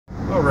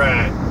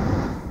Alright,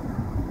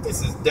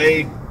 this is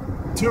day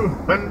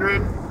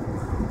 201.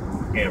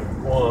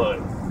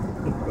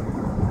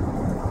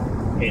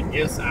 And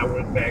yes, I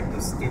went back to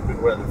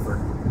stupid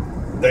Weatherford.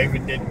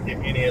 David didn't get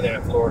any of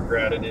that floor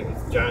grouted. It was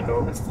a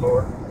ginormous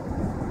floor.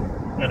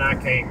 And I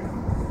came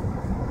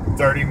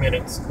 30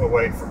 minutes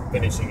away from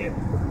finishing it.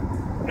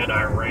 And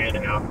I ran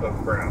out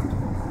of grout.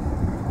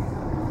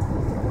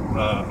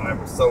 I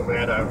was so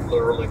mad I was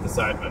literally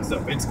beside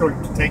myself. It's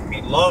going to take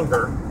me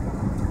longer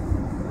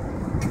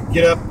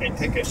get up and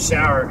take a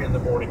shower in the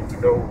morning to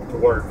go to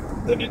work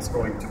than it's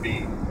going to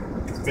be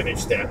to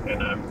finish that,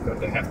 and I'm going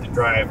to have to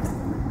drive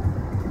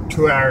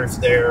 2 hours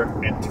there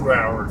and 2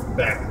 hours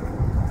back.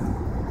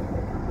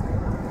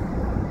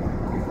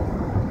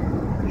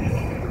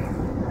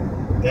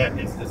 That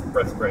is just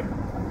frustrating.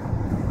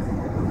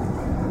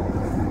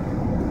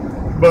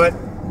 But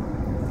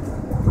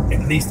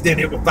at least then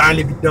it will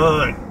finally be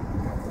done.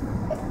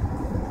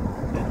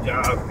 The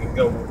job can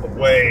go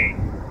away.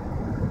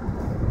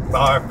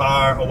 Far,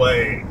 far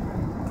away.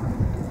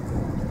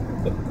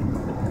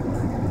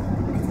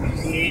 I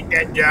hate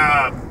that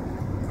job.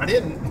 I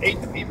didn't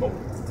hate the people.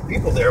 The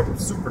people there were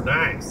super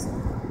nice.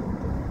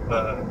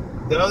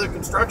 The other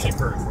construction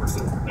crews were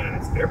super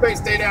nice. Everybody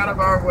stayed out of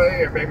our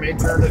way. Everybody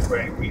made sure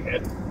that we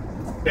had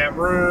that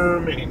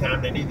room.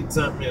 Anytime they needed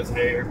something, it was,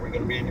 hey, we're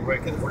going to be in your way.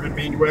 Because if we're going to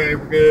be in your way,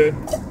 we're good.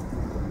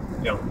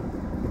 You know,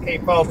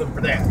 can't fault them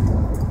for that.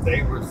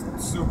 They were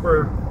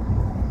super,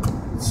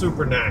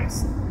 super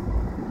nice.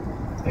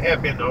 They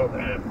have been the whole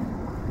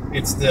time.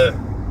 It's the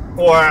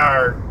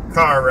 4-hour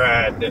car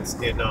ride that's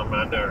getting on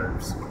my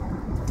nerves.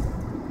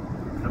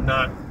 I'm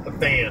not a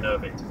fan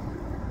of it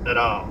at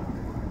all.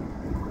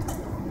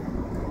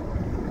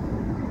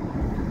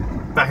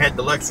 If I had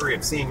the luxury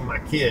of seeing my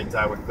kids,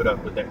 I would put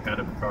up with that kind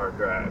of a car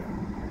drive.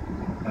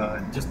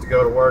 Just to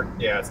go to work,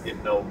 yeah, it's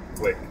getting old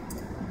quick.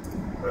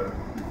 But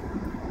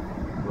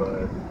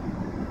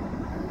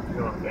you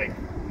know, hey,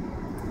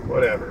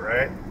 whatever,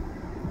 right?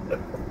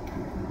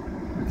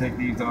 Take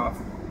these off,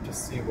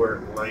 just see where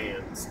it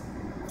lands.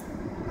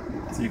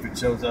 See if it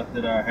shows up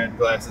that I had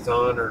glasses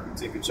on, or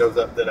see if it shows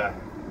up that I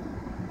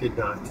did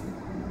not.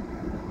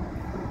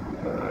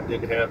 I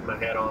did have my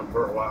hat on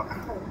for a while.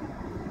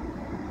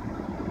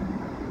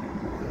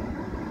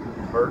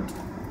 Hurt.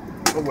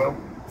 Oh well.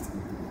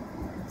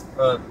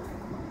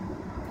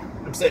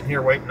 I'm sitting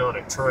here waiting on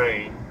a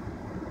train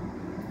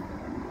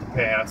to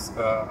pass.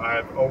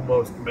 I've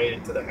almost made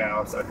it to the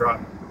house. I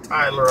dropped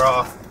Tyler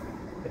off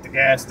at the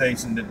gas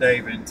station to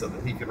David so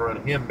that he can run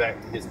him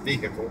back to his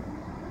vehicle.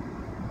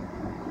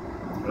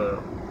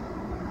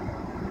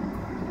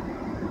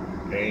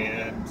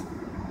 And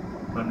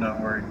I'm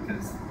not worried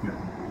because, you know,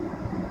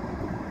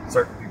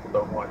 certain people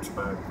don't watch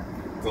my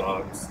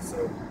vlogs,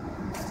 so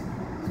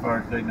as far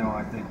as they know,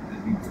 I think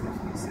that he was supposed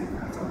to be sick.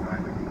 That's all I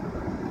know.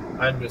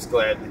 I'm just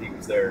glad that he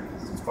was there,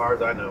 because as far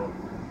as I know,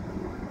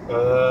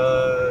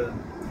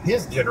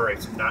 his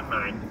generation, not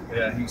mine,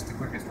 he's the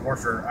quickest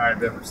horser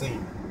I've ever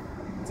seen.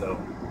 So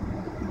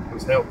it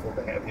was helpful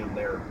to have him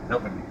there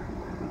helping me.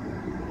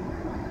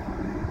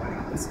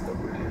 Wow, this is a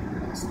really,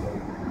 really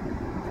slow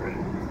train.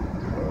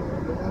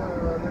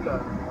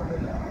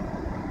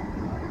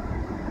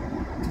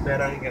 Too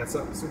bad I ain't got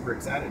something super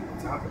exciting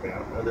to talk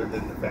about, other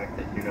than the fact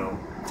that, you know,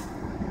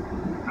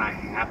 I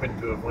happened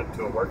to have went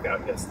to a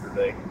workout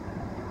yesterday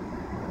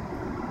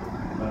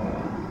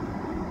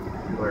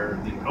where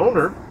the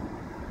owner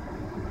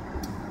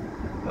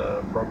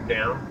broke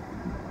down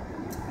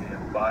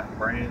and bought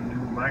brand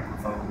new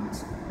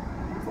microphones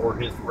for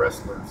his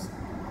wrestlers.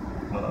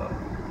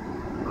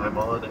 I'm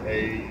on a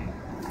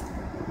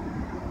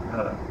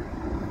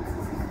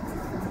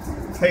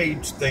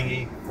page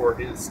thingy for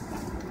his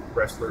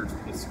wrestlers,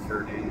 his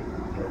security. You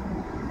know,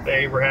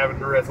 hey, we're having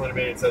the wrestling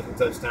event at such and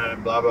such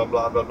time, blah, blah,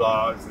 blah, blah,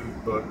 blah. It's who's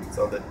booked,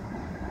 so that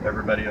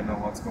everybody will know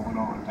what's going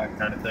on, type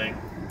kind of thing.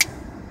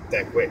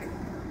 That quick.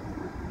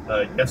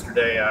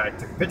 Yesterday, I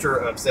took a picture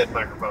of said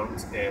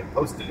microphones and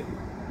posted it.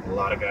 A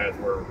lot of guys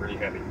were really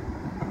happy.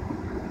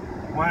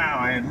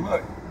 Wow, and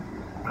look,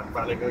 I'm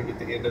finally going to get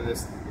to the end of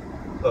this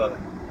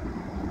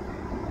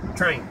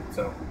train.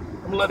 So I'm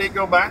going to let it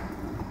go by.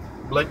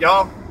 Let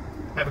y'all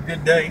have a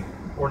good day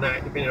or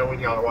night, depending on when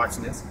y'all are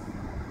watching this.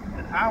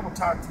 And I will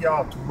talk to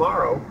y'all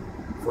tomorrow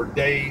for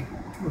day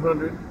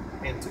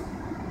 202.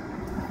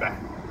 Bye.